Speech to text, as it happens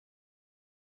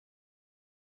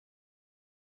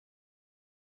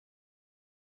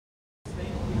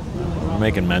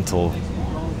making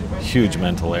huge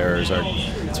mental errors.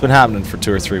 It's been happening for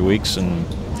 2 or 3 weeks, and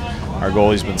our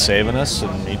goalie's been saving us,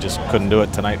 and he just couldn't do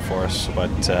it tonight for us. But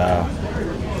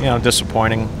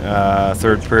disappointing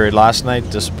third period last night,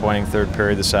 disappointing third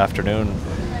period this afternoon.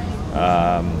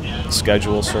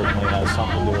 Schedule certainly has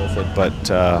something to do with it, but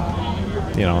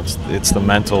it's the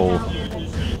mental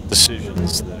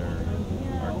decisions that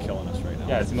are killing us right now.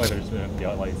 Yeah, it seems like there's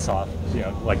been like soft,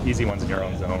 like easy ones in your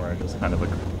own zone where it's kind of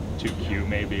like too cute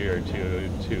maybe, or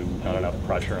too not enough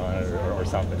pressure on it, or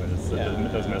something. It's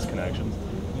those misconnections.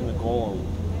 The goal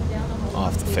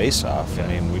off the face-off. I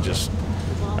mean,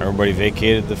 everybody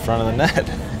vacated the front of the net.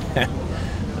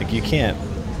 Like you can't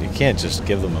just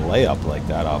give them a layup like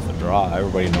that off the draw.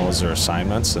 Everybody knows their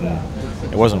assignments, and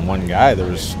it wasn't one guy. There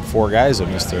was 4 guys that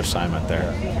missed their assignment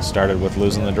there. It started with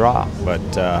losing the draw, but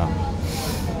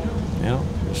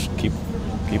just keep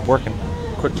working.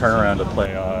 Quick turnaround to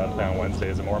play on Wednesday.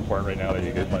 Is it more important right now that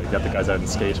you get the guys out and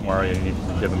skate tomorrow and you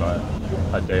give them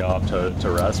a day off to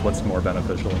rest? What's more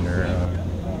beneficial in your?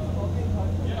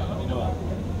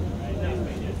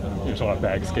 You just want to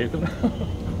bag skate them?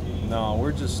 No,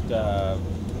 we're just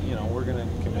we're gonna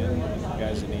come in.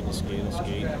 Guys that need to skate will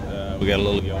skate. We got a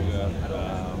little yoga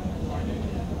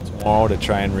tomorrow to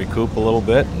try and recoup a little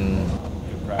bit, and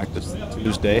practice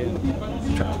Tuesday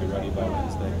and try to be ready by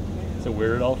Wednesday. Is it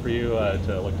weird at all for you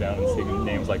to look down and see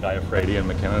names like Iafrate and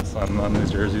McInnes on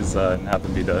these jerseys and have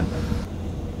them be the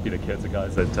kids, the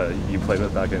guys that you played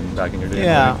with back in your day?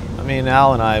 Yeah, I mean,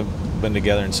 Al and I have been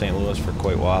together in St. Louis for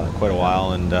quite a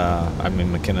while, and I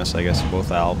mean McInnes, I guess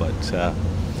both Al, but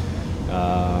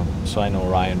so I know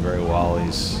Ryan very well.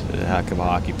 He's a heck of a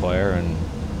hockey player, and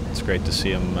it's great to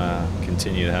see him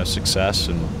continue to have success,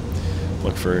 and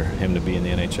look for him to be in the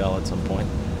NHL at some point.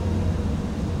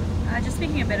 Just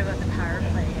speaking a bit about the power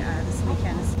play this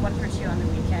weekend, it's 1 for 2 on the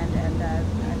weekend, and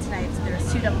tonight there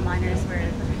was 2 double minors where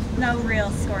no real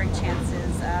scoring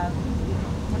chances.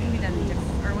 What have you done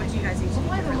different, or what do you guys need to do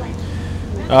differently?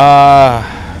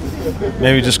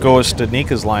 Maybe just go with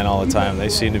Stadnika's line all the time. They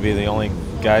seem to be the only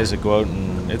guys that go out,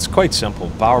 and it's quite simple.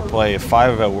 Power play, if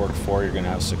 5 outwork 4, you're going to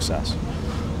have success.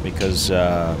 Because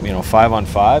 5 on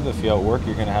 5, if you outwork,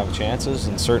 you're going to have chances,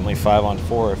 and certainly 5 on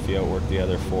 4, if you outwork the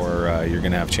other 4, you're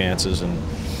going to have chances. And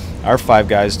our 5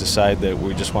 guys decide that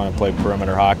we just want to play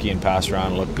perimeter hockey and pass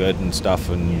around, look good and stuff,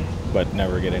 but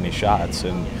never get any shots.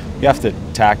 And you have to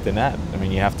attack the net. I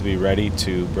mean, you have to be ready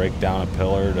to break down a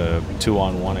pillar, to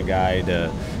 2-on-1 a guy, to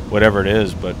whatever it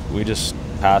is. But we just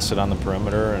pass it on the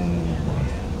perimeter, and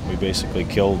we basically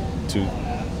killed two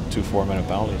 4-minute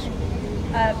penalties.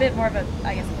 A bit more of a,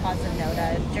 I guess, a positive note.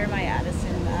 Jeremiah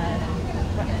Addison,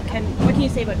 what can you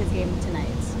say about his game tonight?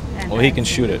 Well, he can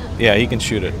shoot it. Yeah, he can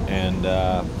shoot it. And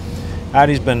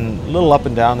Addie's been a little up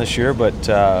and down this year, but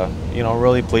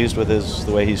really pleased with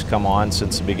the way he's come on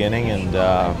since the beginning, and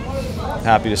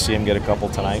happy to see him get a couple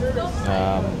tonight.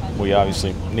 We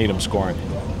obviously need him scoring.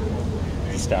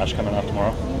 Is the stash coming off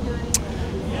tomorrow?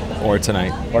 Or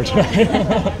tonight. Or tonight.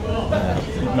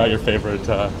 Not your favorite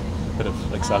bit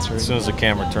of accessory? As soon as the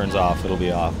camera turns off, it'll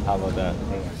be off. How about that?